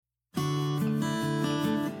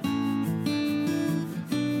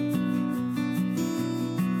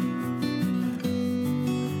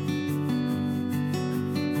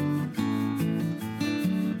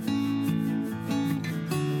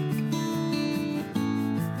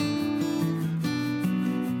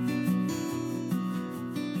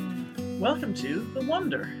Welcome to The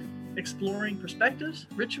Wonder, exploring perspectives,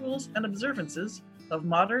 rituals, and observances of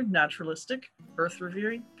modern, naturalistic,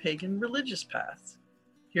 earth-revering, pagan religious paths.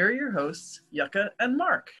 Here are your hosts, Yucca and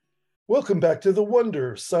Mark. Welcome back to The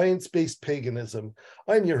Wonder, Science-Based Paganism.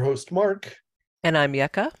 I'm your host, Mark. And I'm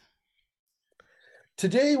Yucca.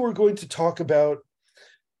 Today we're going to talk about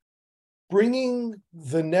bringing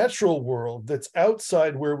the natural world that's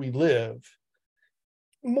outside where we live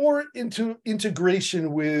more into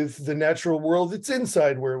integration with the natural world that's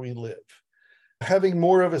inside where we live, having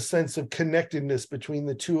more of a sense of connectedness between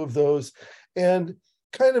the two of those, and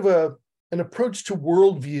kind of an approach to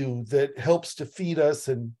worldview that helps to feed us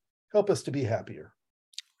and help us to be happier.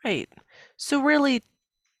 Right. So really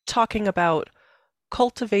talking about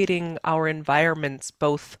cultivating our environments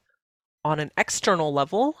both on an external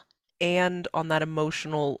level and on that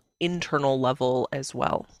emotional internal level as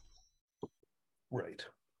well. Right.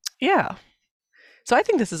 Yeah. So I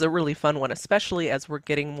think this is a really fun one, especially as we're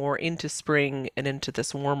getting more into spring and into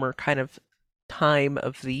this warmer kind of time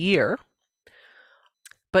of the year.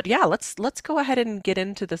 But yeah, let's go ahead and get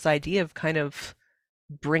into this idea of kind of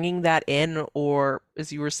bringing that in, or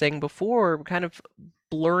as you were saying before, kind of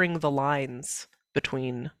blurring the lines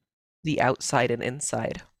between the outside and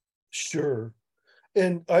inside. Sure.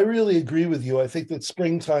 And I really agree with you. I think that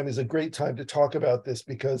springtime is a great time to talk about this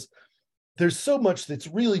because there's so much that's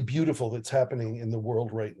really beautiful that's happening in the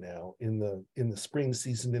world right now in the spring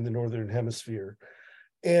season in the Northern Hemisphere.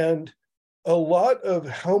 And a lot of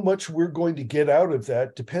how much we're going to get out of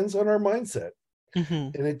that depends on our mindset.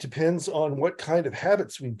 Mm-hmm. And it depends on what kind of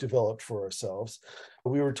habits we've developed for ourselves.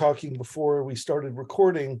 We were talking before we started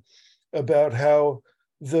recording about how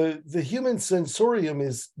the human sensorium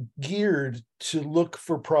is geared to look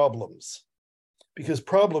for problems because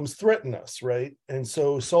problems threaten us, right? And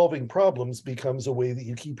so solving problems becomes a way that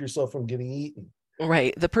you keep yourself from getting eaten.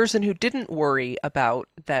 Right. The person who didn't worry about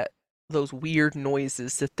those weird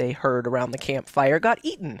noises that they heard around the campfire got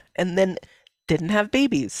eaten and then didn't have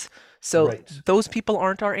babies. So Right. those people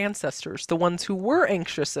aren't our ancestors. The ones who were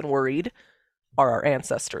anxious and worried are our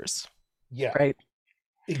ancestors. Yeah. Right?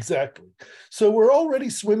 Exactly. So we're already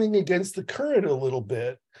swimming against the current a little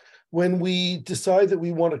bit when we decide that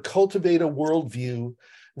we want to cultivate a worldview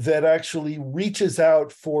that actually reaches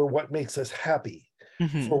out for what makes us happy,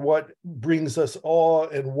 Mm-hmm. for what brings us awe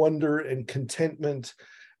and wonder and contentment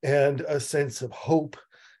and a sense of hope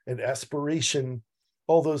and aspiration,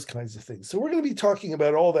 all those kinds of things. So we're going to be talking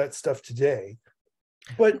about all that stuff today.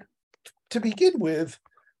 But to begin with,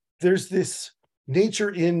 there's this nature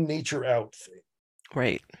in, nature out thing.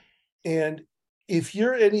 Right. And if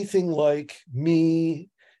you're anything like me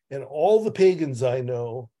and all the pagans I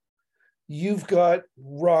know, you've got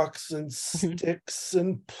rocks and sticks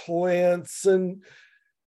and plants and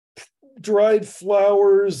dried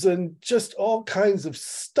flowers and just all kinds of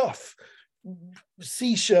stuff,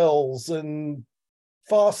 seashells and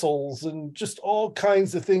fossils and just all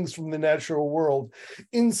kinds of things from the natural world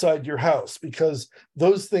inside your house because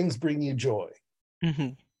those things bring you joy. Mm-hmm.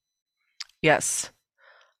 Yes.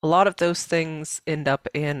 A lot of those things end up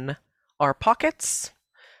in our pockets,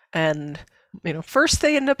 and first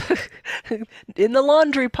they end up in the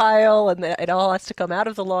laundry pile, and it all has to come out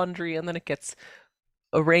of the laundry, and then it gets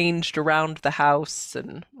arranged around the house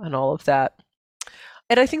and all of that.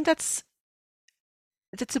 And I think it's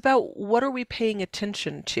about what are we paying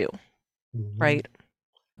attention to, right?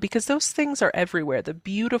 Because those things are everywhere. The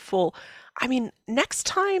beautiful, next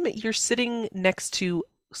time you're sitting next to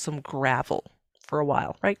some gravel for a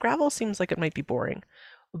while, right? Gravel seems like it might be boring.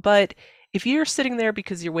 But if you're sitting there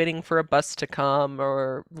because you're waiting for a bus to come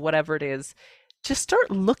or whatever it is, just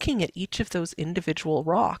start looking at each of those individual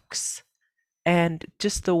rocks and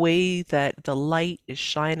just the way that the light is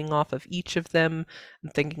shining off of each of them,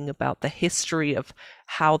 and thinking about the history of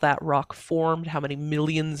how that rock formed, how many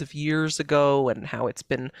millions of years ago, and how it's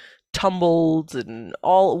been tumbled and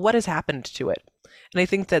all what has happened to it. And I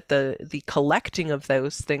think that the collecting of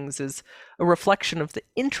those things is a reflection of the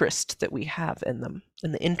interest that we have in them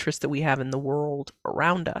and the interest that we have in the world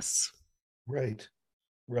around us. Right,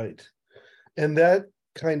 right. And that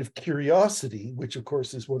kind of curiosity, which of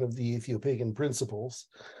course is one of the Ethiopian principles,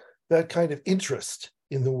 that kind of interest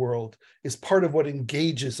in the world is part of what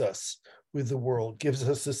engages us with the world, gives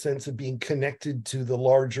us a sense of being connected to the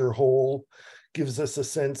larger whole, gives us a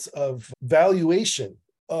sense of valuation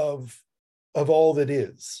of all that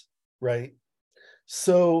is, right?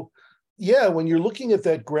 So yeah, when you're looking at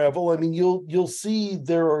that gravel, you'll see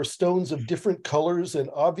there are stones of different colors and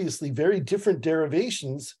obviously very different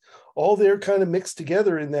derivations, all there kind of mixed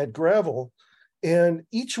together in that gravel. And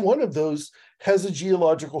each one of those has a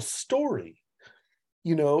geological story.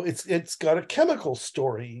 It's got a chemical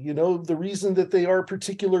story. The reason that they are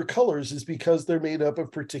particular colors is because they're made up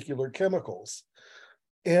of particular chemicals.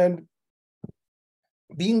 And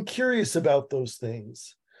being curious about those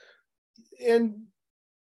things. And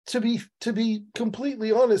to be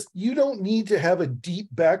completely honest, you don't need to have a deep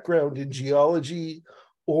background in geology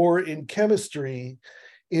or in chemistry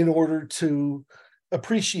in order to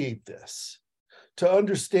appreciate this, to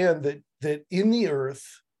understand that in the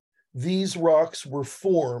earth, these rocks were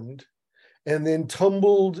formed and then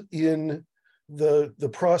tumbled in the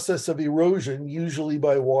process of erosion, usually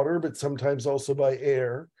by water, but sometimes also by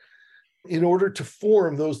air, in order to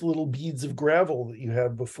form those little beads of gravel that you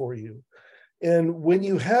have before you. And when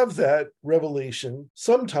you have that revelation,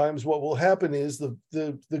 sometimes what will happen is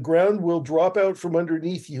the ground will drop out from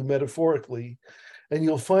underneath you, metaphorically, and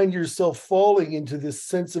you'll find yourself falling into this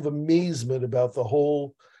sense of amazement about the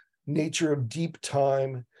whole nature of deep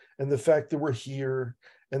time and the fact that we're here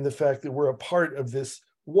and the fact that we're a part of this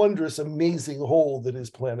wondrous, amazing whole that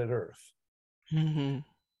is planet Earth. Mm-hmm.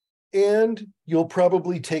 And you'll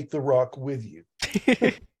probably take the rock with you.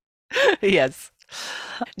 Yes.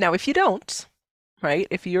 Now, if you don't, right,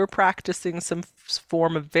 if you're practicing some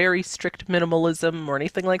form of very strict minimalism or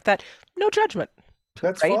anything like that, no judgment.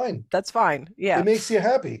 That's right? fine. That's fine. Yeah. It makes you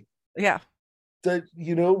happy. Yeah. That,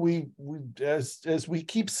 we as we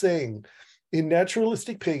keep saying, in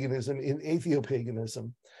naturalistic paganism, in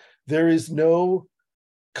atheopaganism, there is no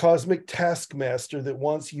cosmic taskmaster that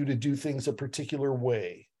wants you to do things a particular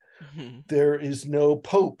way. Mm-hmm. There is no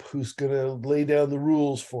pope who's going to lay down the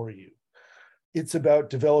rules for you. It's about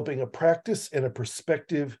developing a practice and a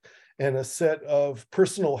perspective and a set of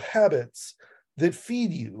personal habits that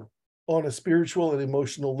feed you on a spiritual and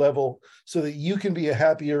emotional level so that you can be a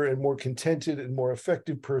happier and more contented and more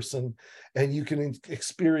effective person, and you can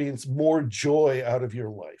experience more joy out of your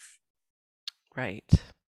life. Right.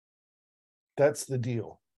 That's the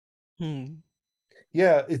deal.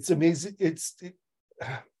 Yeah, it's amazing.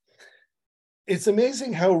 It's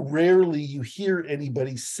amazing how rarely you hear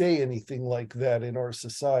anybody say anything like that in our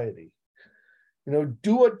society.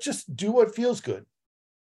 Just do what feels good.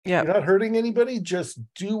 Yeah. You're not hurting anybody. Just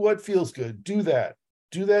do what feels good. Do that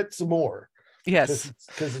some more. Yes.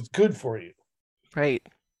 Because it's good for you. Right.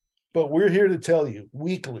 But we're here to tell you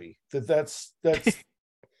weekly that's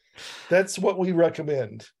what we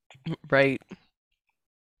recommend. Right.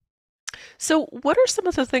 So what are some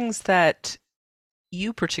of the things that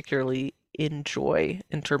you particularly enjoy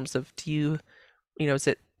in terms of, is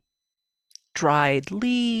it dried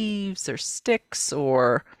leaves or sticks,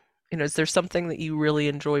 or, is there something that you really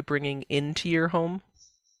enjoy bringing into your home?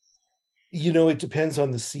 It depends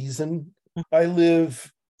on the season. I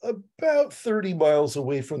live about 30 miles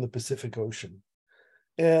away from the Pacific Ocean.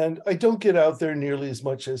 And I don't get out there nearly as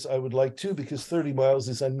much as I would like to, because 30 miles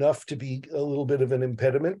is enough to be a little bit of an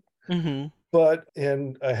impediment. Mm-hmm.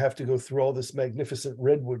 And I have to go through all this magnificent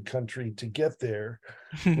redwood country to get there,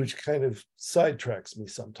 which kind of sidetracks me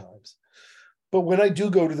sometimes. But when I do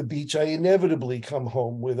go to the beach, I inevitably come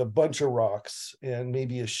home with a bunch of rocks and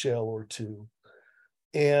maybe a shell or two.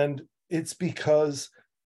 And it's because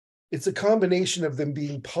it's a combination of them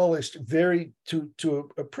being polished to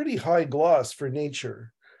a pretty high gloss for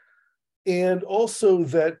nature. And also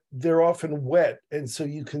that they're often wet. And so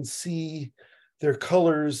you can see their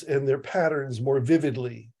colors and their patterns more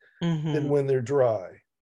vividly than when they're dry.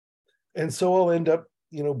 And so I'll end up,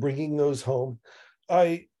 bringing those home.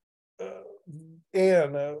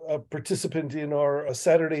 Anne, a participant in our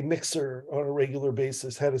Saturday mixer on a regular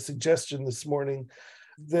basis, had a suggestion this morning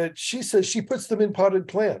that she says she puts them in potted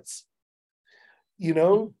plants.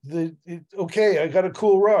 Okay, I got a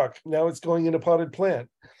cool rock. Now it's going in a potted plant.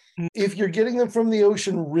 If you're getting them from the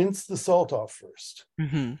ocean, rinse the salt off first.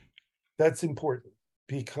 Mm-hmm. That's important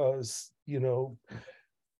because,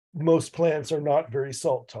 most plants are not very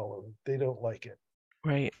salt tolerant. They don't like it.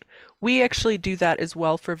 Right. We actually do that as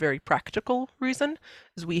well for a very practical reason,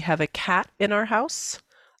 is we have a cat in our house,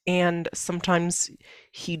 and sometimes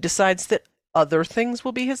he decides that other things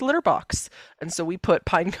will be his litter box. And so we put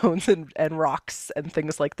pine cones and rocks and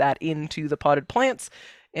things like that into the potted plants,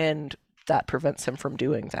 and that prevents him from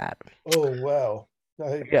doing that. Oh, wow.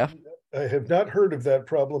 I have not heard of that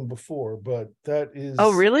problem before, but that is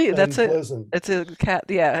really? unpleasant. It's a cat.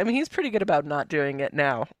 Yeah, I mean, he's pretty good about not doing it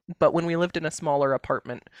now. But when we lived in a smaller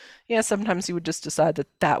apartment, yeah, sometimes he would just decide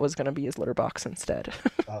that was going to be his litter box instead.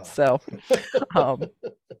 So,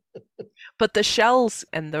 but the shells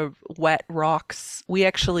and the wet rocks,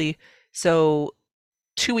 so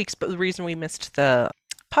 2 weeks, but the reason we missed the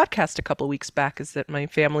podcast a couple of weeks back is that my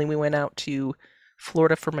family, we went out to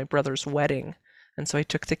Florida for my brother's wedding. And so I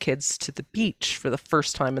took the kids to the beach for the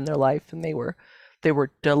first time in their life, and they were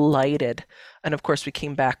delighted. And of course, we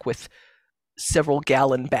came back with several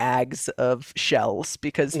gallon bags of shells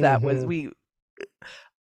because that was Hmm. we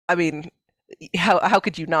I mean, how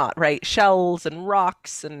could you not, right? Shells and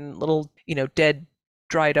rocks and little, dead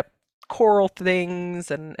dried up coral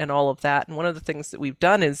things and all of that. And one of the things that we've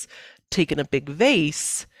done is taken a big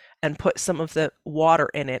vase and put some of the water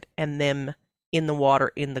in it and them in the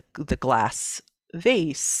water in the glass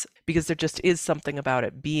vase because there just is something about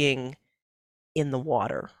it being in the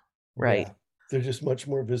water, right? Yeah, they're just much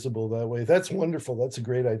more visible that way. That's wonderful. That's a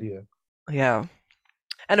great idea. Yeah.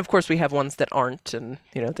 And of course, we have ones that aren't, and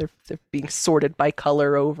they're being sorted by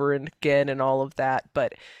color over and again, and all of that.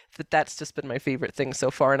 But that's just been my favorite thing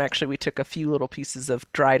so far. And actually, we took a few little pieces of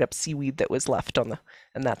dried up seaweed that was left and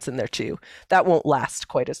that's in there too. That won't last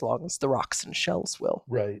quite as long as the rocks and shells will.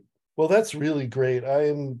 Right. Well, that's really great.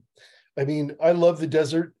 I mean, I love the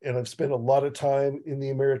desert and I've spent a lot of time in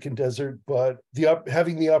the American desert, but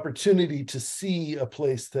having the opportunity to see a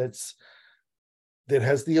place that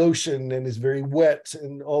has the ocean and is very wet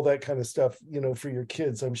and all that kind of stuff, for your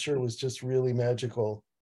kids, I'm sure was just really magical.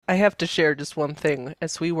 I have to share just one thing.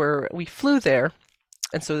 As we flew there,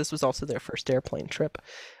 and so this was also their first airplane trip,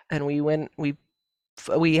 and we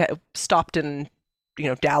stopped in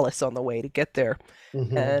Dallas on the way to get there,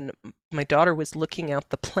 Hmm. and my daughter was looking out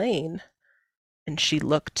the plane and she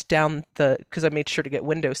looked down the because I made sure to get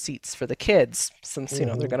window seats for the kids since they're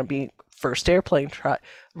Hmm. going to be first airplane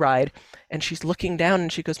ride, and she's looking down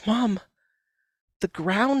and she goes, "Mom, the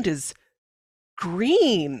ground is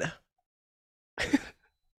green."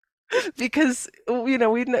 Because we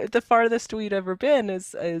the farthest we'd ever been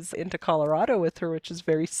is into Colorado with her, which is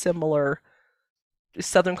very similar.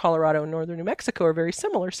 Southern Colorado and northern New Mexico are very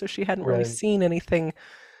similar, so she hadn't really Right. seen anything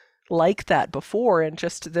like that before, and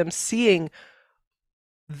just them seeing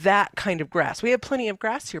that kind of grass. We have plenty of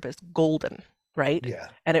grass here, but it's golden, right? Yeah.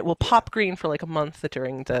 And it will Yeah. pop green for like a month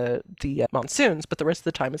during the monsoons, but the rest of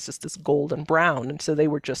the time it's just this golden brown. And so they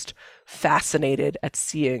were just fascinated at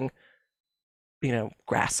seeing,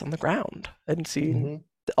 grass on the ground and seeing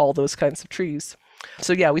Hmm. all those kinds of trees.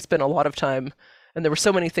 So yeah, we spent a lot of time, and there were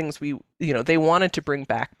so many things they wanted to bring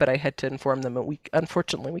back, but I had to inform them that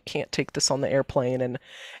unfortunately we can't take this on the airplane,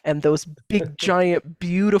 and those big giant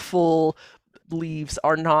beautiful leaves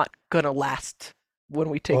are not gonna last when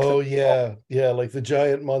we take them Oh home. yeah. Yeah. Like the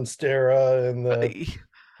giant monstera and the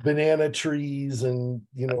banana trees and,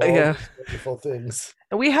 all Yeah. those wonderful things.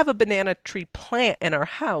 And we have a banana tree plant in our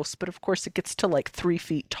house, but of course it gets to like 3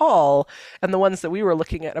 feet tall. And the ones that we were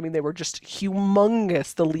looking at, I mean, they were just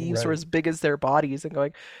humongous. The leaves were Right. as big as their bodies, and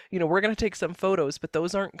going, we're going to take some photos, but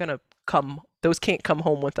those can't come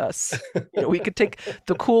home with us. We could take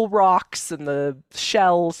the cool rocks and the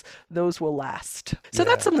shells, those will last. So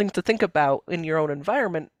that's Yeah. something to think about in your own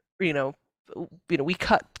environment. You know, we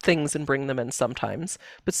cut things and bring them in sometimes,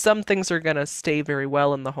 but some things are going to stay very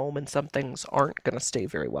well in the home and some things aren't going to stay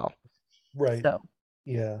very well. Right. So,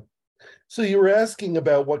 Yeah. So you were asking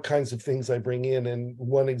about what kinds of things I bring in, and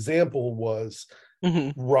one example was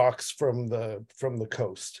mhm. rocks from the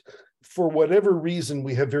coast. For whatever reason,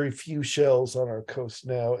 we have very few shells on our coast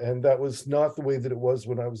now, and that was not the way that it was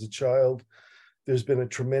when I was a child. There's been a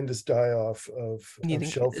tremendous die-off You of think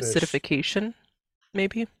shellfish, acidification,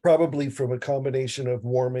 maybe? probably from a combination of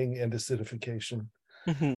warming and acidification.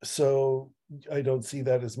 Hmm. So I don't see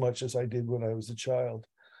that as much as I did when I was a child.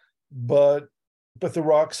 But the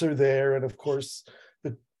rocks are there, and of course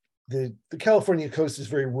the the California coast is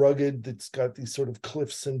very rugged. It's got these sort of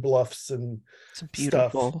cliffs and bluffs and It's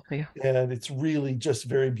stuff, beautiful. Yeah. and it's really just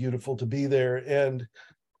very beautiful to be there. And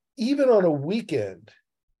even on a weekend,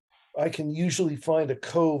 I can usually find a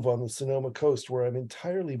cove on the Sonoma coast where I'm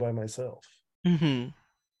entirely by myself, Hmm.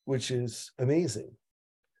 which is amazing.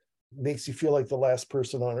 Makes you feel like the last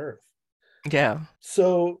person on earth. Yeah.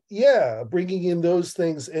 So yeah, bringing in those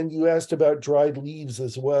things. And you asked about dried leaves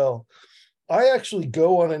as well. I actually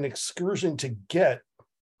go on an excursion to get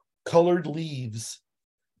colored leaves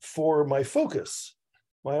for my focus,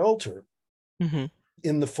 my altar, Hmm.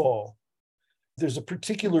 in the fall. There's a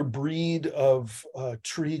particular breed of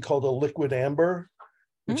tree called a liquid amber,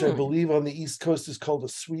 which I Mm. believe on the East Coast is called a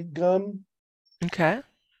sweet gum. Okay.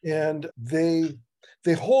 And they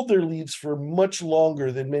hold their leaves for much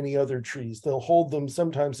longer than many other trees. They'll hold them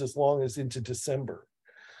sometimes as long as into December.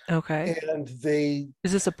 Okay. And they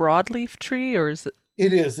Is this a broadleaf tree or is it?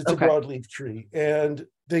 it's a Okay. broadleaf tree, and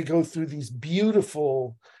they go through these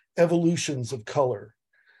beautiful evolutions of color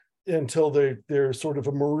until they're sort of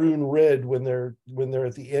a maroon red when they're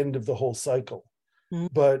at the end of the whole cycle.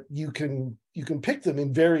 but you can pick them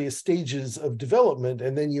in various stages of development,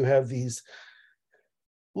 and then you have these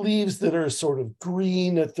leaves that are sort of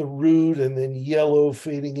green at the root and then yellow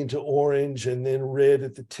fading into orange and then red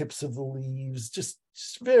at the tips of the leaves. Just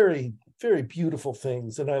very, very beautiful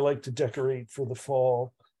things. And I like to decorate for the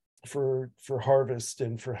fall, for harvest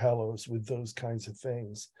and for Hallows with those kinds of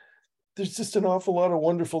things. There's just an awful lot of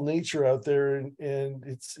wonderful nature out there, and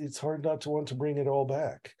it's hard not to want to bring it all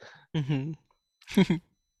back. Mm-hmm.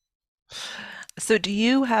 So do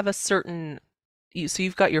you have a certain so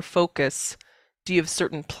you've got your focus. Do you have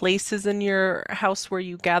certain places in your house where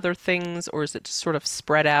you gather things, or is it just sort of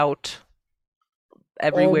spread out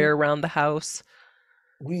everywhere Um, around the house?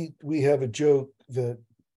 we have a joke that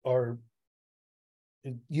our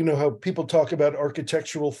how people talk about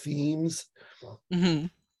architectural themes, Hmm.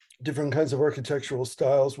 different kinds of architectural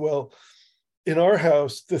styles. Well, in our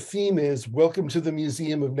house, the theme is Welcome to the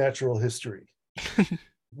Museum of Natural History.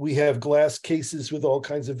 We have glass cases with all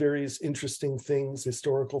kinds of various interesting things,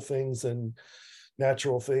 historical things and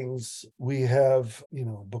natural things. We have,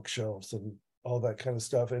 bookshelves and all that kind of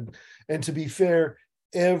stuff. And to be fair,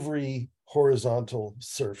 every horizontal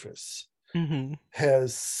surface Hmm.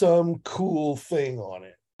 has some cool thing on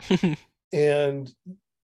it. And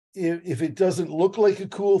if it doesn't look like a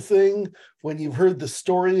cool thing, when you've heard the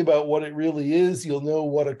story about what it really is, you'll know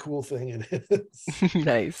what a cool thing it is.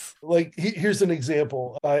 Nice. Like, here's an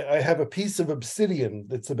example. I have a piece of obsidian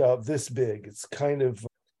that's about this big. It's kind of It's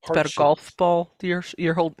about heart a golf shaped. ball.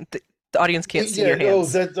 You're holding. The audience can't see Yeah. your Oh,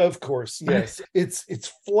 hands. that of course. Yes. It's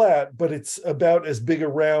flat, but it's about as big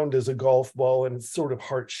around as a golf ball, and it's sort of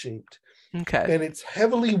heart shaped, Okay. and it's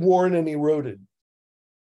heavily worn and eroded.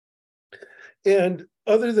 And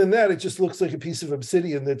other than that, it just looks like a piece of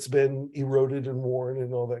obsidian that's been eroded and worn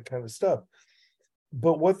and all that kind of stuff.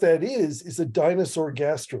 But what that is a dinosaur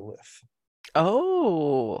gastrolith.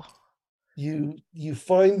 Oh. You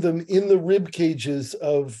find them in the rib cages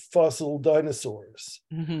of fossil dinosaurs.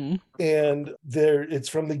 Hmm. And it's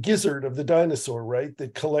from the gizzard of the dinosaur, right?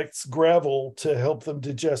 That collects gravel to help them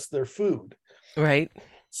digest their food. Right.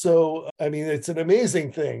 So, I mean, it's an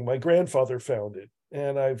amazing thing. My grandfather found it,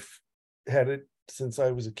 and I've had it since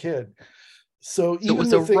I was a kid. So So it even was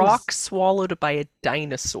the a things, rock swallowed by a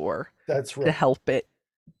dinosaur that's to right. help it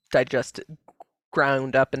digest,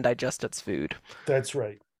 ground up and digest its food. That's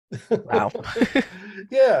right. Wow.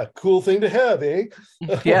 Yeah, cool thing to have, eh?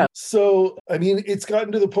 Yeah. So, I mean, it's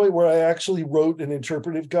gotten to the point where I actually wrote an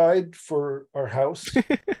interpretive guide for our house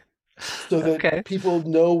so that Okay. people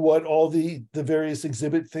know what all the various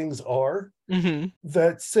exhibit things are. Hmm.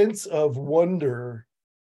 That sense of wonder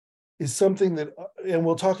is something that, and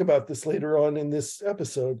we'll talk about this later on in this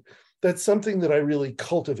episode, that's something that I really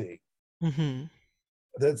cultivate. Hmm.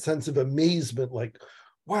 That sense of amazement, like,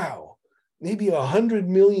 wow, maybe 100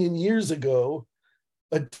 million years ago,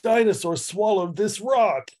 a dinosaur swallowed this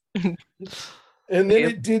rock. And then Yep.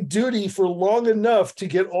 it did duty for long enough to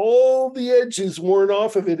get all the edges worn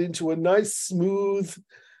off of it into a nice, smooth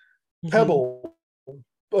Hmm. pebble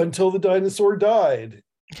until the dinosaur died.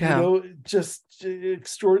 Yeah. Just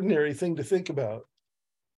extraordinary thing to think about.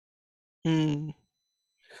 Mm.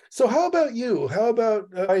 So, how about you? How about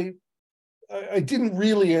I didn't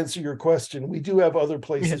really answer your question. We do have other Yeah.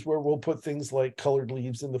 places where we'll put things like colored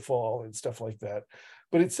leaves in the fall and stuff like that.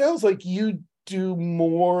 But it sounds like you do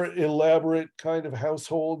more elaborate kind of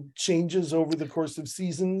household changes over the course of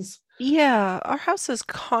seasons. Yeah, our house is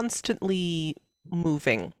constantly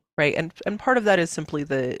moving, right? And part of that is simply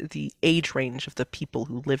the age range of the people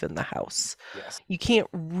who live in the house. Yes. You can't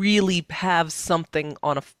really have something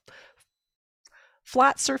on a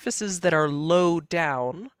flat surfaces that are low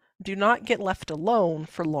down do not get left alone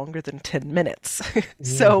for longer than 10 minutes.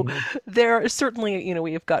 So Mm-hmm. there are certainly,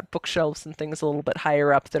 we have got bookshelves and things a little bit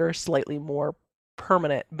higher up that are slightly more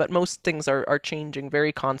permanent, but most things are changing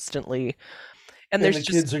very constantly. And And there's the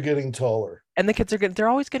just kids are getting taller. and the kids are they're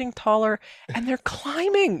always getting taller and they're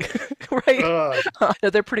climbing, right? Uh,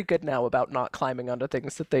 No, they're pretty good now about not climbing onto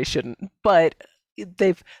things that they shouldn't, but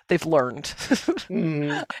they've learned.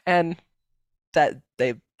 mm, And that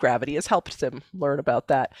gravity has helped them learn about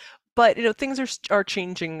that. But things are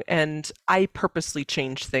changing, and I purposely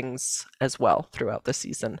change things as well throughout the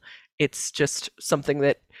season. It's just something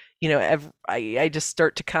that I just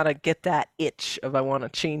start to kind of get that itch of I want to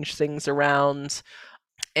change things around,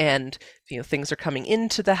 and things are coming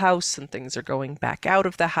into the house and things are going back out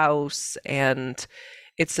of the house, and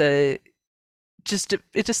it's a just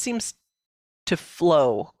it just seems to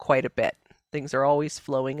flow quite a bit. Things are always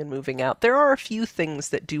flowing and moving out. There are a few things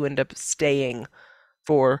that do end up staying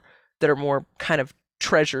for that are more kind of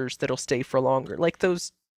treasures that'll stay for longer, like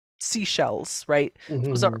those seashells, right?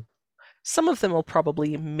 Those are Mm-hmm. some of them will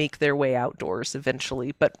probably make their way outdoors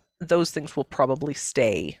eventually, but those things will probably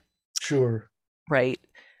stay, Sure. right?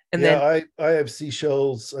 And Yeah, then I have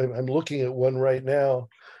seashells. I'm looking at one right now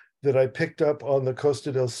that I picked up on the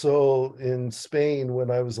Costa del Sol in Spain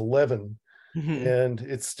when I was 11, mhm, and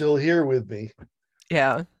it's still here with me.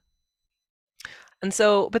 yeah. And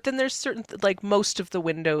so, but then there's certain, like most of the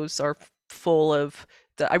windows are full of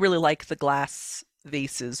I really like the glass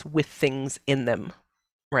vases with things in them,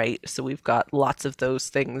 right? So we've got lots of those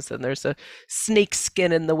things, and there's a snake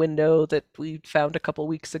skin in the window that we found a couple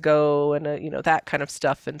weeks ago, and that kind of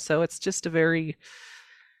stuff. And so it's just a very,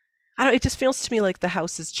 I don't, it just feels to me like the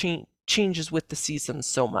house changes with the seasons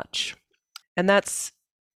so much. And that's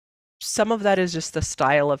some of that is just the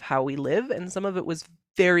style of how we live, and some of it was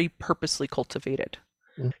very purposely cultivated.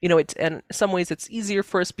 It's in some ways it's easier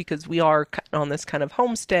for us because we are on this kind of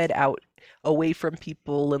homestead out away from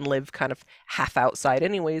people and live kind of half outside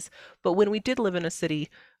anyways. But when we did live in a city,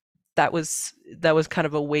 that was kind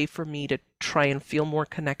of a way for me to try and feel more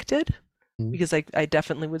connected, because I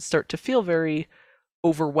definitely would start to feel very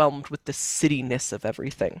overwhelmed with the cityness of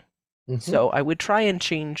everything. Mm-hmm. So I would try and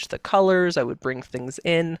change the colors, I would bring things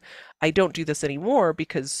in. I don't do this anymore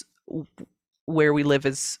because where we live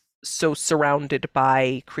is so surrounded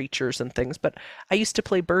by creatures and things, but I used to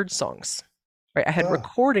play bird songs. Right? I had Ah,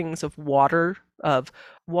 recordings of water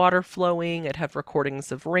flowing, I'd have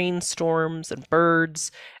recordings of rainstorms and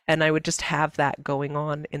birds, and I would just have that going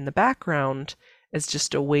on in the background as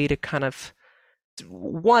just a way to kind of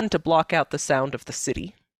one to block out the sound of the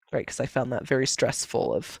city, right? Because I found that very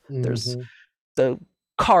stressful. Of there's mm-hmm. the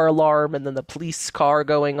car alarm and then the police car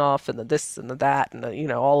going off and the this and the that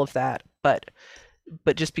and all of that. But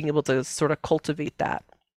just being able to sort of cultivate that.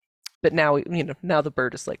 But now the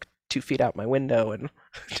bird is like 2 feet out my window and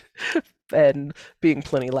and being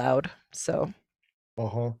plenty loud. So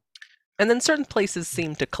Uh-huh. and then certain places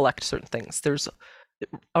seem to collect certain things. There's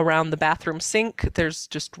around the bathroom sink, there's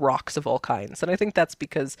just rocks of all kinds. And I think that's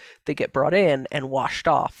because they get brought in and washed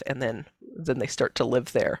off and then they start to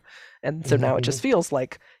live there. And so now it Mm-hmm. just feels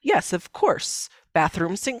like, yes, of course,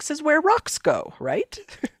 bathroom sinks is where rocks go, right?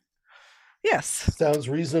 Yes. Sounds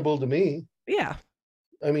reasonable to me. Yeah.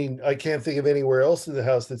 I mean, I can't think of anywhere else in the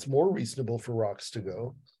house that's more reasonable for rocks to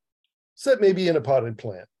go, except maybe in a potted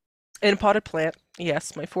plant. In a potted plant,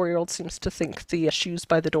 yes, my 4-year-old seems to think the shoes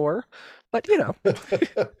by the door, but it's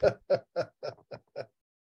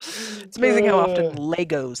amazing how often Uh,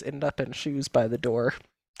 Legos end up in shoes by the door.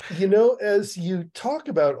 as you talk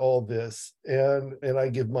about all this, and I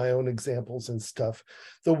give my own examples and stuff,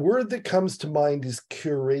 the word that comes to mind is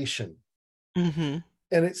curation. Mm-hmm.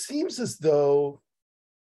 And it seems as though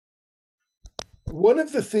one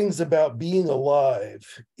of the things about being alive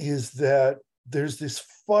is that there's this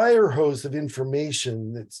fire hose of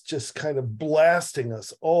information that's just kind of blasting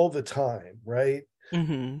us all the time, right?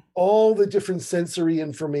 Mm-hmm. All the different sensory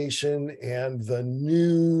information and the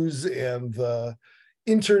news and the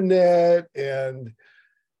internet and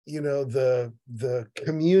the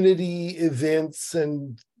community events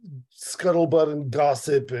and scuttlebutt and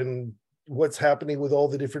gossip and what's happening with all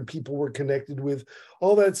the different people we're connected with,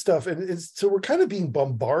 all that stuff. And so we're kind of being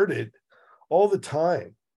bombarded all the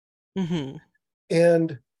time. Mm-hmm.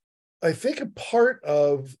 And I think a part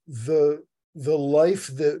of the life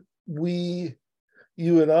that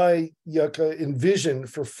you and I, Yucca, envision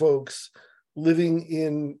for folks living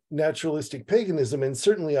in naturalistic paganism, and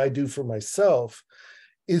certainly I do for myself,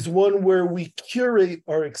 is one where we curate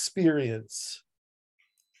our experience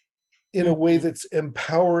in a way Mm-hmm. that's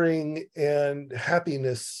empowering and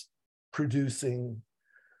happiness producing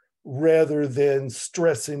rather than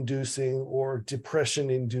stress inducing or depression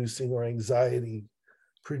inducing or anxiety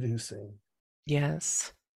producing.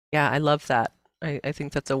 Yes. Yeah, I love that. I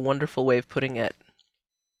think that's a wonderful way of putting it.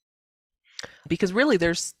 Because really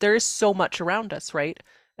there is so much around us, right?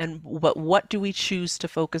 And what do we choose to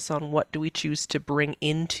focus on? What do we choose to bring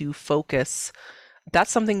into focus?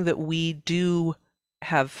 That's something that we do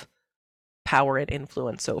have power and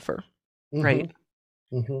influence over, right?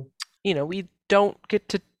 Mm-hmm, mm-hmm, We don't get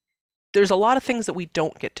to, there's a lot of things that we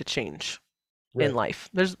don't get to change in right, life.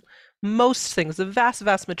 There's most things, the vast,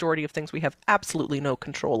 vast majority of things we have absolutely no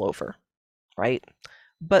control over, right?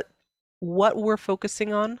 But what we're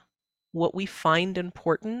focusing on, what we find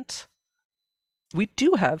important, we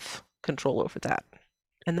do have control over that.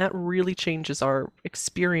 And that really changes our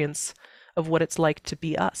experience of what it's like to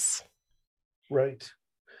be us. right.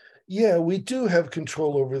 Yeah, we do have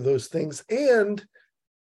control over those things. And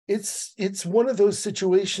it's one of those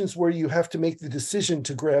situations where you have to make the decision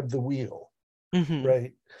to grab the wheel. Mm-hmm.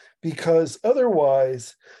 right? Because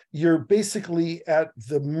otherwise, you're basically at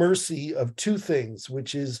the mercy of two things,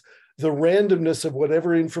 which is the randomness of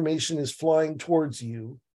whatever information is flying towards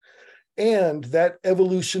you and that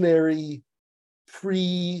evolutionary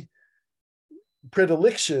pre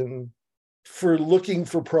predilection for looking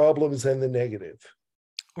for problems and the negative.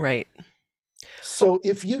 Right. So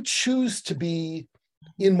if you choose to be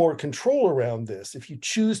in more control around this, if you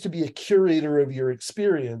choose to be a curator of your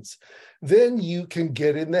experience, then you can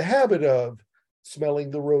get in the habit of smelling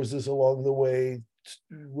the roses along the way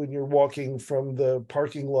when you're walking from the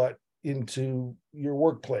parking lot into your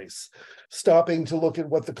workplace, stopping to look at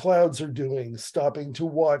what the clouds are doing, stopping to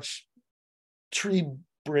watch tree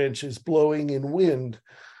branches blowing in wind,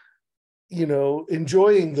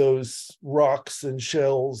 enjoying those rocks and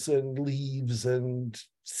shells and leaves and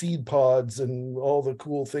seed pods and all the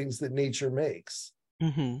cool things that nature makes.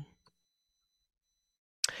 Mm-hmm.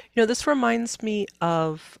 This reminds me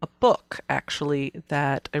of a book actually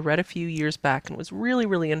that I read a few years back and was really,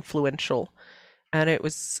 really influential. And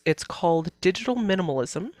it's called Digital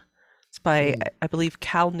Minimalism. It's by, Mm. I believe,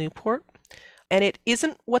 Cal Newport. And it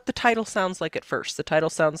isn't what the title sounds like at first. The title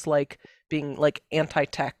sounds like being like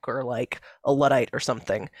anti-tech or like a Luddite or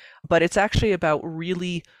something. But it's actually about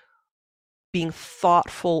really being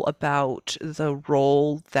thoughtful about the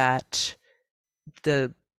role that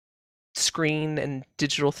the screen and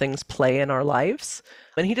digital things play in our lives.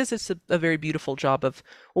 And he does this a very beautiful job of,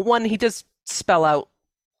 well, one, he does spell out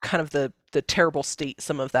kind of the terrible state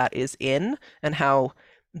some of that is in, and how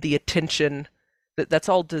the attention that's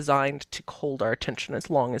all designed to hold our attention as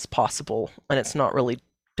long as possible, and it's not really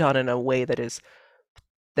done in a way that's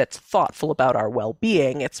thoughtful about our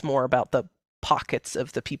well-being. It's more about the pockets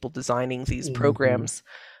of the people designing these Mm-hmm. programs.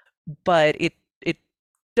 But it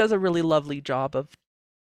does a really lovely job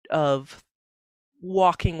of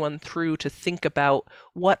walking one through to think about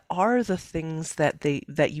what are the things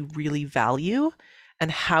that you really value,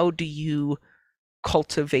 and how do you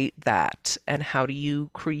cultivate that, and how do you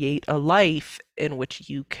create a life in which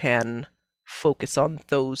you can focus on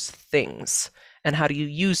those things, and how do you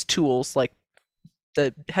use tools like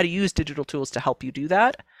how do you use digital tools to help you do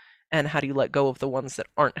that, and how do you let go of the ones that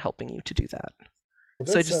aren't helping you to do that. Well,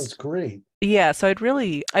 So I that sounds just great. Yeah, so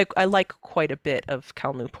I like quite a bit of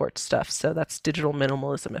Cal Newport's stuff. So that's Digital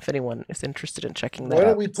Minimalism if anyone is interested in checking that Why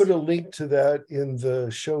don't out. we put a link to that in the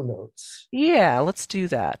show notes? Yeah, let's do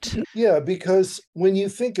that. Yeah, because when you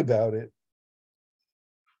think about it,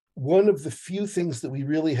 one of the few things that we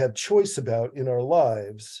really have choice about in our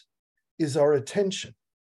lives is our attention,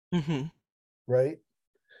 Mm-hmm. right?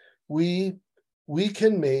 We we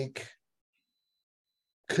can make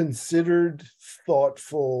considered,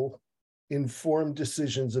 thoughtful, informed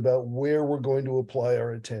decisions about where we're going to apply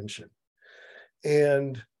our attention.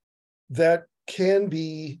 And that can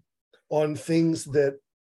be on things that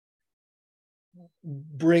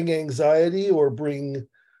bring anxiety or bring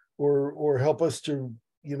or help us to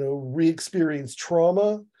re-experience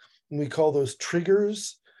trauma, and we call those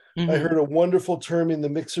triggers. I Mm-hmm. heard a wonderful term in the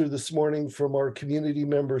mixer this morning from our community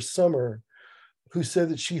member Summer, who said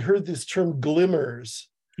that she heard this term glimmers,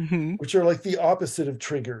 Mm-hmm. which are like the opposite of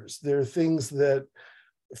triggers. They're things that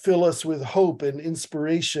fill us with hope and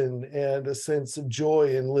inspiration and a sense of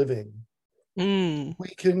joy in living. Mm.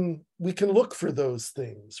 We can look for those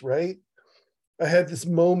things, right? I had this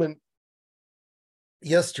moment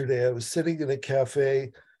yesterday. I was sitting in a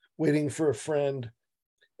cafe waiting for a friend,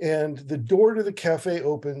 and the door to the cafe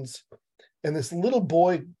opens, and this little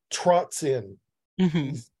boy trots in. Mm-hmm.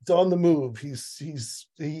 He's on the move.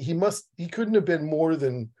 He couldn't have been more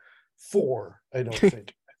than 4, I don't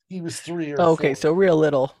think. He was 3 or Okay, 4. so real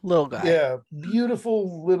little guy. Yeah,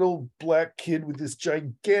 beautiful little black kid with this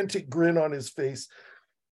gigantic grin on his face.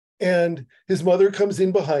 And his mother comes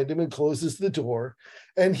in behind him and closes the door.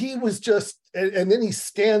 And he was just, and then he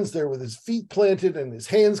stands there with his feet planted and his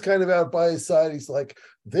hands kind of out by his side. He's like,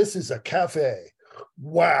 "This is a cafe.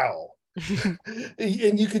 Wow."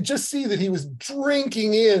 And you could just see that he was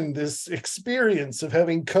drinking in this experience of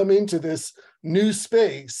having come into this new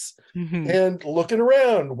space Mm-hmm. and looking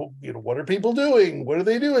around. What are people doing? What do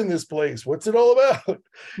they do in this place? What's it all about?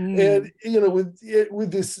 Mm. And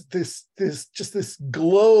with this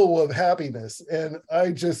glow of happiness, and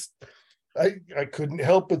I couldn't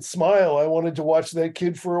help but smile. I wanted to watch that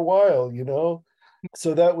kid for a while.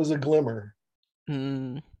 So that was a glimmer.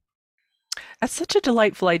 Mm. That's such a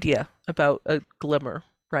delightful idea about a glimmer,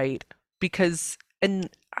 right? Because, and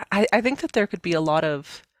I think that there could be a lot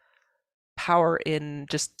of power in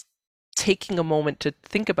just taking a moment to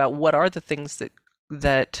think about what are the things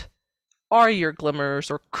that are your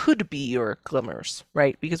glimmers or could be your glimmers,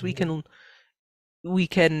 right? Because we Mhm. can we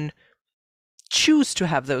can choose to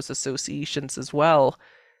have those associations as well,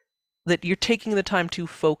 that you're taking the time to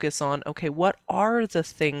focus on, okay, what are the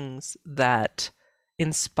things that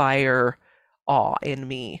inspire awe in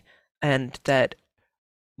me and that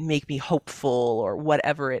make me hopeful or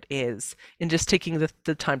whatever it is, and just taking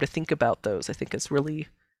the time to think about those, I think is really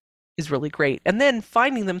great. And then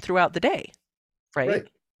finding them throughout the day, right? Right,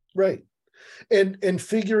 right. And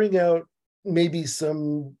figuring out maybe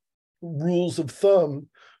some rules of thumb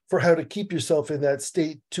for how to keep yourself in that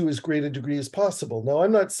state to as great a degree as possible. Now,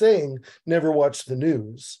 I'm not saying never watch the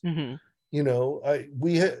news. Mm-hmm. You know,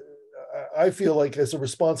 I feel like as a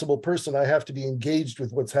responsible person, I have to be engaged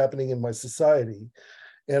with what's happening in my society,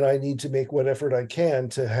 and I need to make what effort I can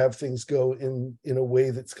to have things go in a way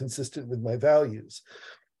that's consistent with my values.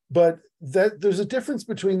 But that there's a difference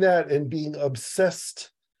between that and being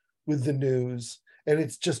obsessed with the news, and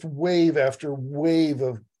it's just wave after wave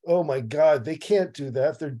of, oh my god, they can't do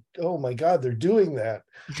that, they're, oh my god, they're doing that,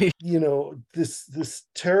 you know, this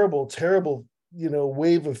terrible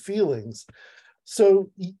wave of feelings.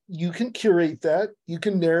 So you can curate that, you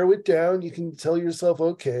can narrow it down, you can tell yourself,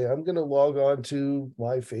 okay, I'm going to log on to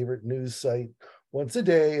my favorite news site once a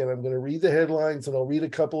day, and I'm going to read the headlines, and I'll read a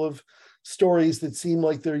couple of stories that seem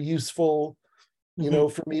like they're useful, Mm-hmm.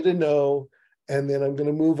 for me to know, and then I'm going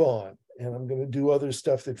to move on, and I'm going to do other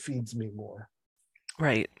stuff that feeds me more.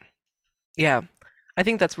 Right. Yeah. I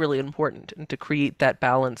think that's really important, and to create that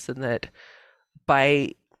balance, and that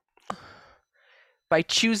by by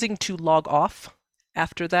choosing to log off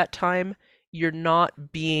after that time, you're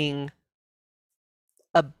not being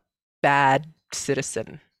a bad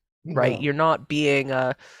citizen, right? No. You're not being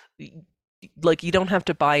a, like, you don't have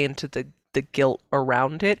to buy into the guilt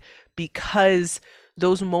around it, because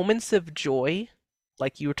those moments of joy,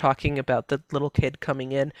 like you were talking about the little kid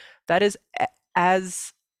coming in, that is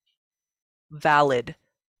as valid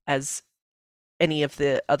as any of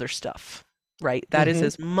the other stuff, right? That is Mm-hmm.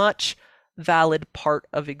 as much valid part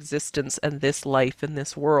of existence and this life and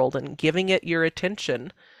this world, and giving it your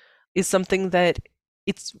attention is something that,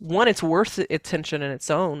 it's worth attention in its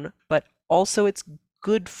own, but also it's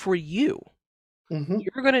good for you. Mm-hmm.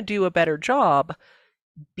 You're going to do a better job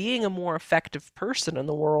being a more effective person in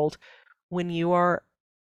the world when you are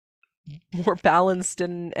more balanced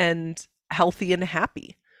and healthy and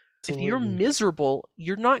happy. If you're Absolutely. miserable,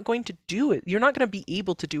 you're not going to do it. You're not going to be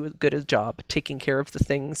able to do as good a job taking care of the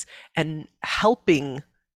things and helping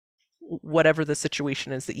whatever the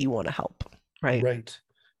situation is that you want to help. Right. Right.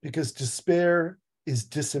 Because despair is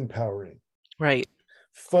disempowering. Right.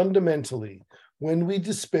 Fundamentally, when we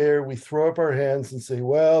despair, we throw up our hands and say,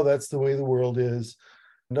 well, that's the way the world is.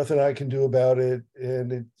 Nothing I can do about it.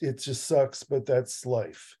 And it just sucks, but that's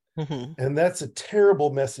life. Hmm. And that's a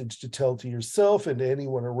terrible message to tell to yourself and to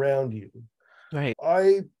anyone around you. Right.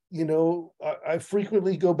 I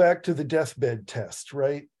frequently go back to the deathbed test,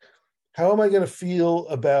 right? How am I going to feel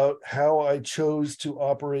about how I chose to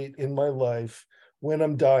operate in my life when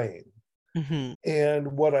I'm dying? Hmm.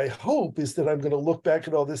 And what I hope is that I'm going to look back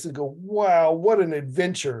at all this and go, wow, what an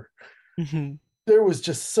adventure. Hmm. There was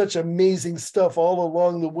just such amazing stuff all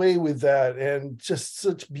along the way with that, and just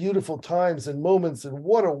such beautiful times and moments, and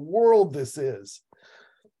what a world this is.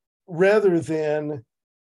 Rather than,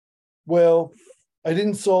 well, I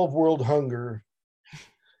didn't solve world hunger,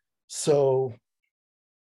 so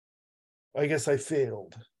I guess I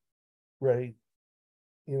failed, right?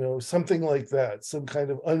 Something like that, some kind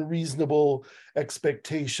of unreasonable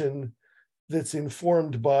expectation that's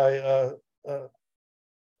informed by a,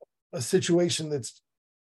 a situation that's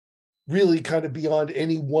really kind of beyond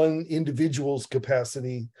any one individual's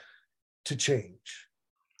capacity to change.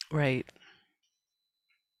 Right.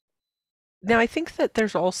 Now, I think that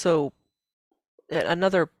there's also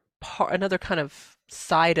another kind of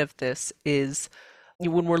side of this is,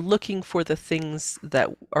 when we're looking for the things that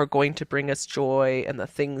are going to bring us joy and the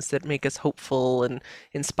things that make us hopeful and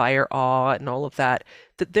inspire awe and all of that,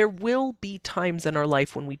 that there will be times in our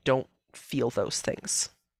life when we don't feel those things,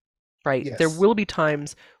 right? There Yes. will be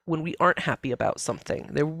times when we aren't happy about something.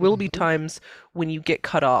 There will be Mm-hmm. times when you get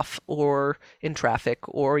cut off or in traffic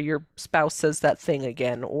or your spouse says that thing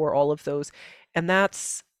again or all of those. And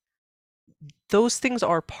those things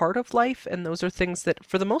are part of life, and those are things that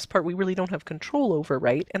for the most part we really don't have control over,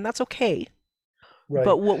 right? And that's okay. Right.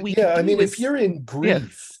 But what we can Yeah. I do mean, is, yeah.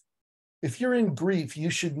 if you're in grief, you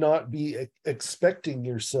should not be expecting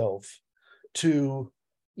yourself to,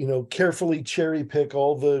 carefully cherry pick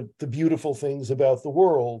all the beautiful things about the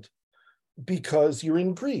world because you're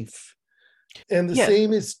in grief. And Yeah.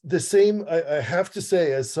 the same, I have to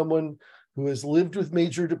say, as someone who has lived with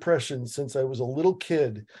major depression since I was a little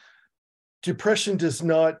kid, depression does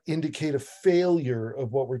not indicate a failure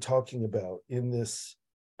of what we're talking about in this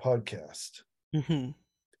podcast. Mm-hmm.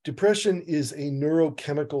 Depression is a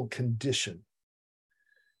neurochemical condition.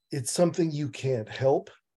 It's something you can't help.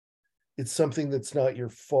 It's something that's not your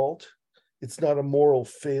fault. It's not a moral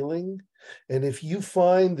failing. And if you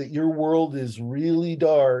find that your world is really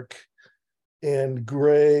dark and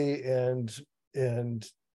gray and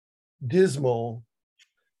dismal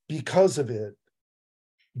because of it,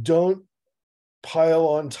 don't pile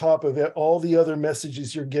on top of it all the other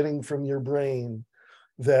messages you're getting from your brain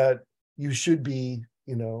that you should be,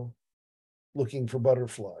 looking for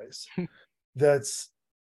butterflies. That's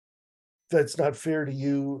not fair to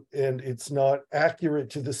you, and it's not accurate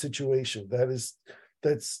to the situation.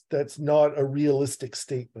 That's not a realistic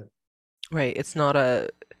statement. Right. It's not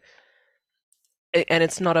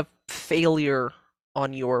it's not a failure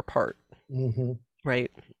on your part, Mm-hmm.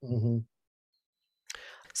 right? Mm-hmm.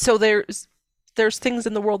 So there's things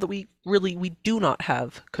in the world that we do not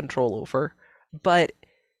have control over, but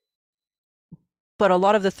a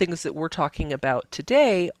lot of the things that we're talking about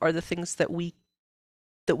today are the things that we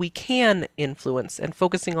can influence, and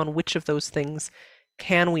focusing on which of those things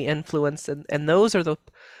can we influence, and those are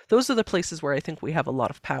the places where I think we have a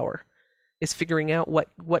lot of power, is figuring out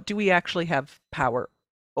what do we actually have power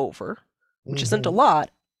over, which isn't a Mm-hmm.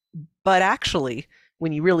 lot, but actually,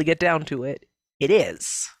 when you really get down to it, it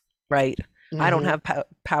is, right? I don't Mm-hmm. have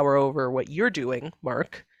power over what you're doing,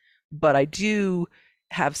 Mark, but I do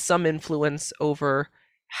have some influence over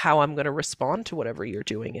how I'm going to respond to whatever you're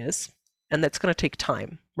doing is. And that's going to take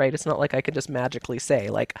time, right? It's not like I can just magically say,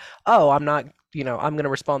 like, oh, I'm not, I'm going to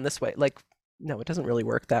respond this way. Like, no, it doesn't really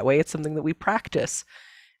work that way. It's something that we practice.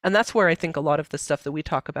 And that's where I think a lot of the stuff that we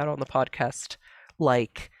talk about on the podcast,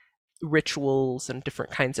 like rituals and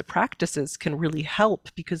different kinds of practices, can really help,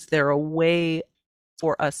 because they're a way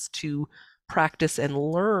for us to practice and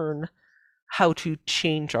learn how to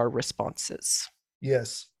change our responses.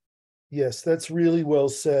 Yes. Yes, that's really well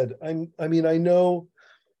said. I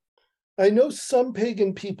know some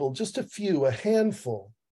pagan people, just a few, a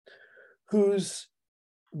handful, whose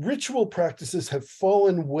ritual practices have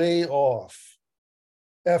fallen way off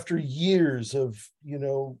after years of,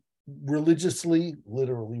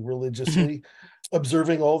 literally religiously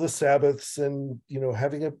observing all the Sabbaths and,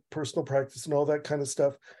 having a personal practice and all that kind of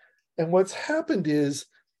stuff. And what's happened is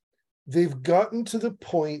they've gotten to the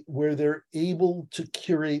point where they're able to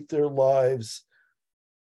curate their lives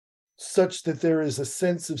such that there is a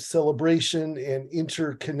sense of celebration and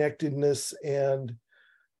interconnectedness and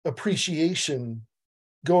appreciation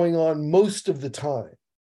going on most of the time.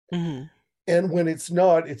 Mm-hmm. And when it's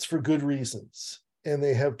not, it's for good reasons. And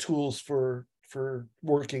they have tools for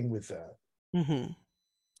working with that. Mm-hmm.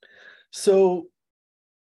 So,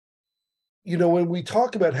 when we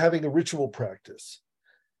talk about having a ritual practice,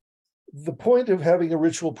 the point of having a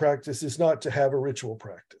ritual practice is not to have a ritual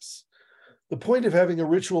practice. The point of having a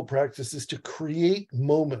ritual practice is to create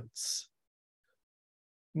moments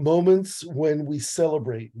when we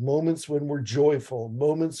celebrate, moments when we're joyful,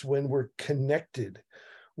 moments when we're connected,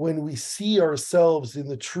 when we see ourselves in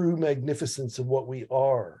the true magnificence of what we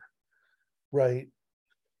are, right?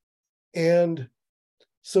 And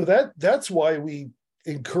so that's why we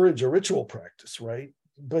encourage a ritual practice, right?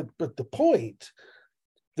 But the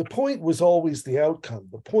point was always the outcome.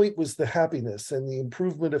 The point was the happiness and the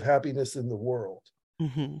improvement of happiness in the world.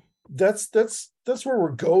 Mm-hmm. That's where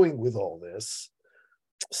we're going with all this.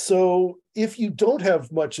 So if you don't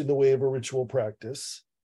have much in the way of a ritual practice,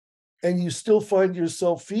 and you still find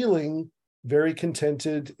yourself feeling very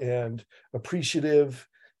contented and appreciative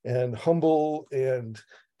and humble and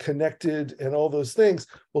connected and all those things,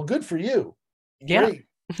 well, good for you. Yeah. Great.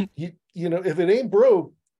 If it ain't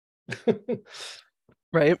broke.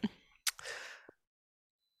 Right.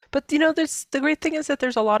 But there's the great thing is that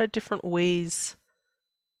there's a lot of different ways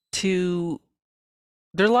to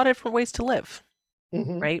live,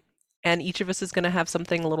 Mm-hmm. right? And each of us is going to have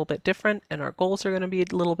something a little bit different, and our goals are going to be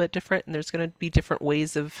a little bit different, and there's going to be different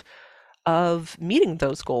ways of meeting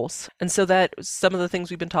those goals. And so that some of the things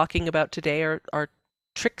we've been talking about today are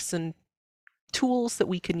tricks and tools that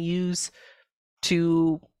we can use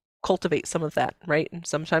to cultivate some of that, right? And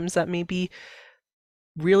sometimes that may be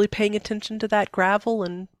really paying attention to that gravel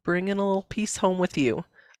and bringing a little piece home with you.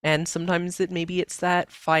 And sometimes it's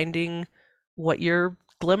that finding what your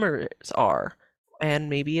glimmers are. And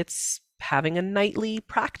maybe it's having a nightly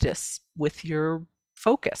practice with your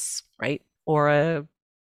focus, right? Or a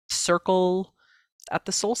circle at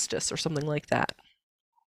the solstice or something like that.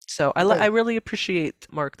 So I Right. really appreciate,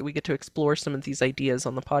 Mark, that we get to explore some of these ideas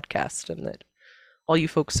on the podcast, and that all you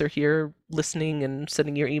folks are here listening and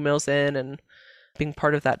sending your emails in and being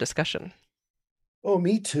part of that discussion. Oh,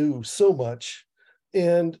 me too, so much.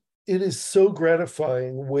 And it is so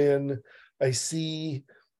gratifying when I see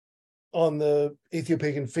on the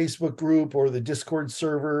Ethiopian Facebook group or the Discord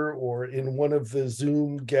server or in one of the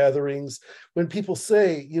Zoom gatherings, when people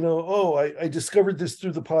say, oh, I discovered this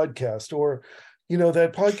through the podcast, or,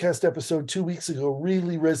 that podcast episode 2 weeks ago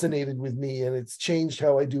really resonated with me and it's changed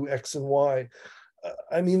how I do X and Y.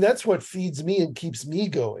 I mean, that's what feeds me and keeps me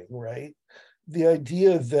going, right? The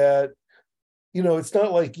idea that, it's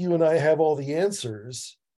not like you and I have all the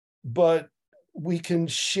answers, but we can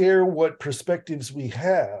share what perspectives we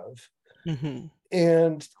have. Mm-hmm.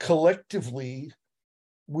 And collectively,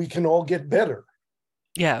 we can all get better.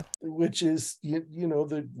 Yeah. Which is,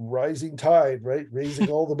 the rising tide, right? Raising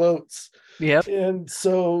all the boats. Yep. And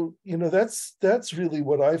so, that's really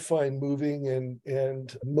what I find moving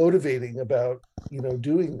and motivating about,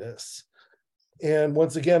 doing this. And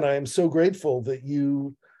once again, I am so grateful that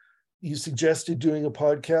you suggested doing a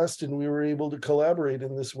podcast and we were able to collaborate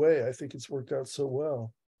in this way. I think it's worked out so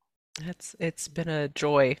well. It's been a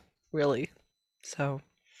joy, really. So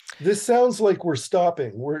this sounds like we're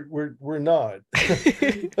stopping. We're not.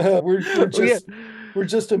 We're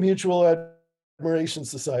just a mutual admiration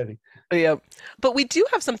society. Yeah, but we do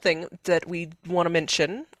have something that we want to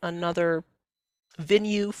mention. Another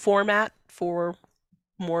venue format for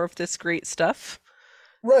more of this great stuff.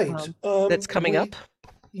 Right. That's coming up.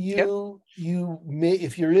 You may,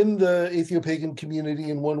 if you're in the Ethiopian community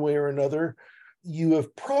in one way or another, you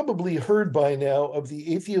have probably heard by now of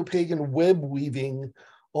the Ethiopian Web Weaving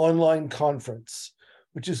online conference,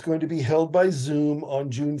 which is going to be held by Zoom on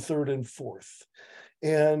June 3rd and 4th.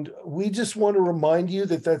 And we just want to remind you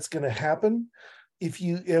that that's going to happen.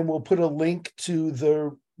 And we'll put a link to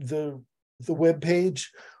the webpage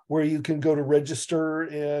where you can go to register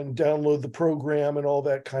and download the program and all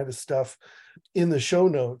that kind of stuff in the show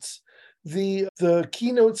notes. The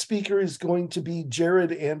keynote speaker is going to be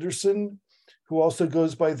Jared Anderson, who also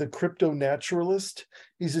goes by the Crypto Naturalist.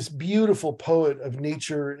 He's this beautiful poet of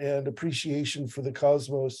nature and appreciation for the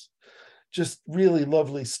cosmos. Just really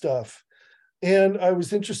lovely stuff. And I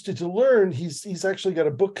was interested to learn he's actually got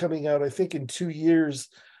a book coming out, I think, in 2 years,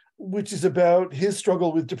 which is about his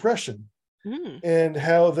struggle with depression and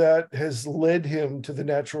how that has led him to the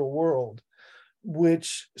natural world,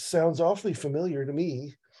 which sounds awfully familiar to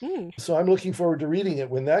me. So I'm looking forward to reading it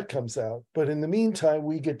when that comes out. But in the meantime,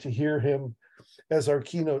 we get to hear him as our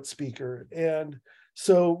keynote speaker. And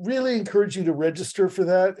so really encourage you to register for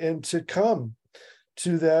that and to come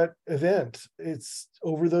to that event. It's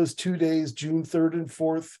over those 2 days, June 3rd and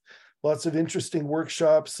 4th, lots of interesting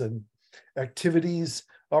workshops and activities,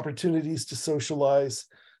 opportunities to socialize.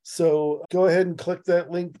 So go ahead and click that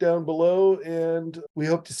link down below, and we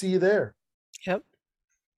hope to see you there. Yep.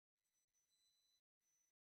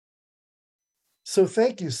 So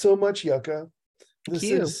thank you so much, Yucca.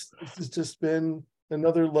 This has just been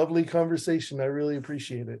another lovely conversation. I really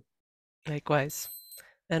appreciate it. Likewise.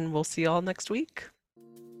 And we'll see you all next week.